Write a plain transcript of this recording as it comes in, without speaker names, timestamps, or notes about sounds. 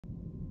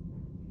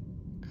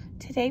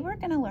Today we're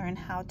going to learn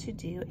how to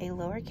do a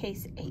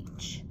lowercase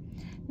h.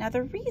 Now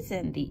the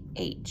reason the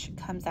h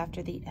comes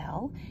after the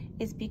L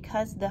is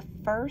because the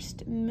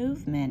first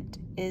movement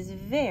is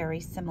very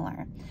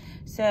similar.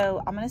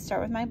 So I'm going to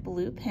start with my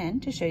blue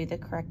pen to show you the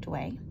correct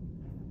way.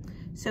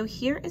 So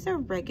here is a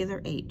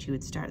regular H. You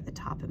would start at the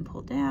top and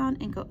pull down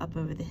and go up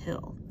over the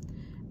hill.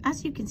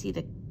 As you can see,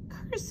 the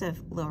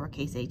cursive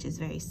lowercase h is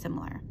very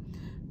similar,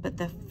 but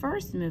the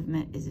first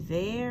movement is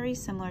very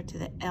similar to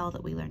the L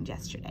that we learned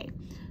yesterday.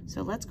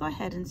 So let's go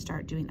ahead and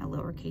start doing a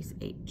lowercase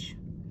h.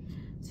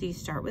 So you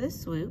start with a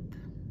swoop.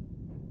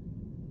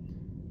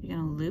 You're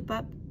going to loop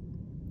up,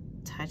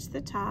 touch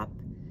the top,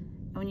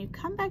 and when you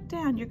come back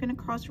down, you're going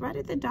to cross right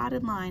at the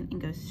dotted line and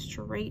go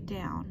straight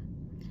down.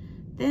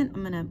 Then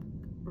I'm going to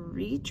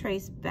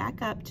retrace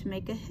back up to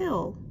make a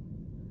hill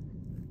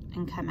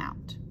and come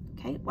out.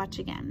 Okay, watch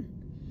again.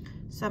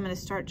 So I'm going to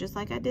start just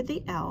like I did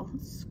the L,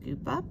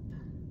 scoop up,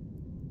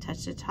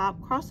 touch the top,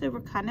 cross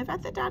over kind of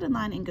at the dotted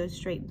line and go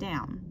straight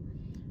down.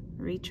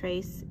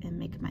 Retrace and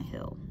make my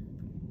hill.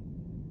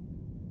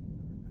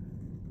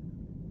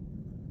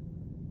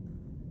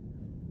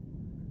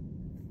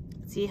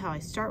 See how I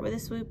start with a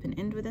swoop and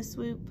end with a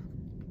swoop?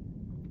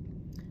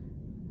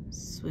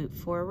 Swoop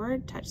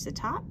forward, touch the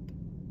top,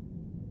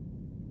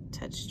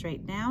 touch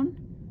straight down,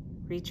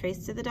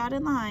 retrace to the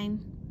dotted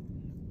line,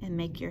 and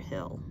make your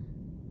hill.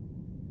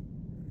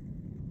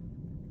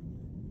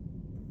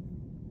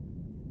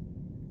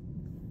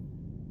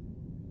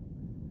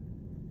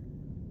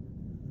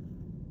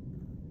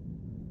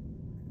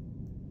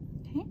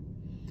 Okay,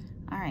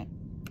 all right.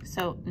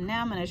 So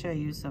now I'm going to show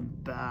you some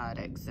bad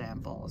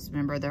examples.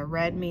 Remember, the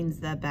red means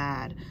the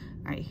bad.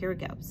 All right, here we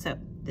go. So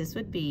this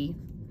would be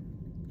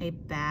a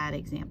bad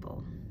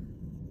example.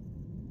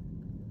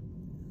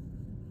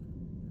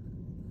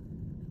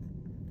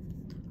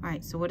 All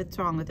right, so what's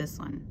wrong with this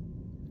one?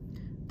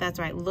 That's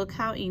right, look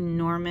how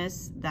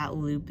enormous that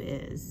loop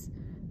is.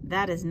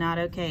 That is not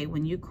okay.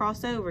 When you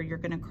cross over, you're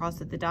going to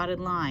cross at the dotted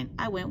line.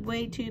 I went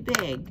way too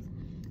big.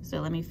 So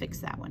let me fix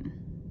that one.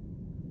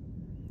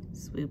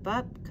 Swoop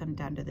up, come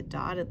down to the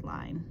dotted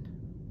line.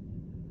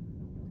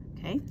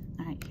 Okay,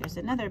 all right, here's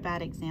another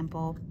bad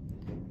example.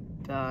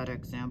 Bad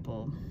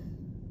example.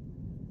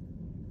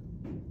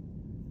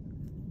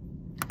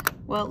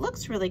 Well, it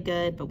looks really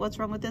good, but what's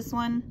wrong with this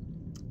one?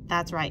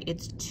 That's right,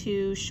 it's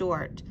too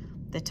short.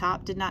 The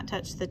top did not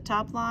touch the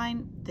top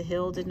line, the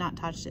hill did not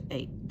touch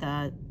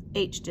the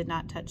H did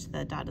not touch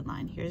the dotted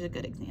line. Here's a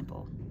good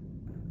example.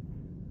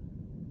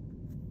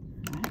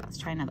 All right, let's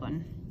try another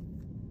one.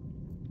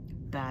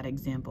 Bad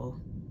example.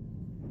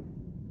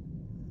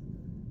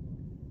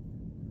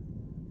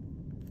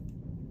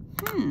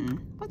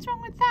 What's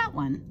wrong with that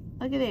one?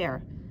 Look at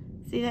there.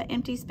 See that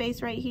empty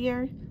space right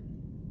here?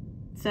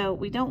 So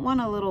we don't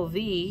want a little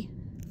V.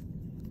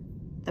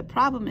 The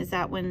problem is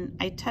that when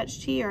I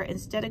touched here,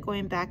 instead of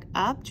going back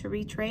up to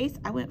retrace,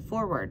 I went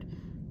forward.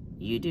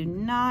 You do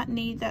not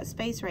need that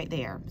space right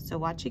there. So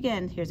watch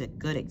again. Here's a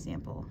good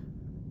example.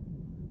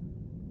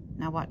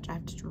 Now watch, I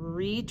have to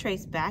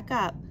retrace back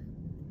up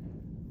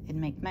and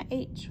make my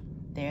H.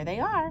 There they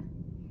are.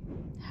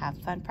 Have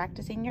fun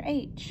practicing your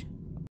H.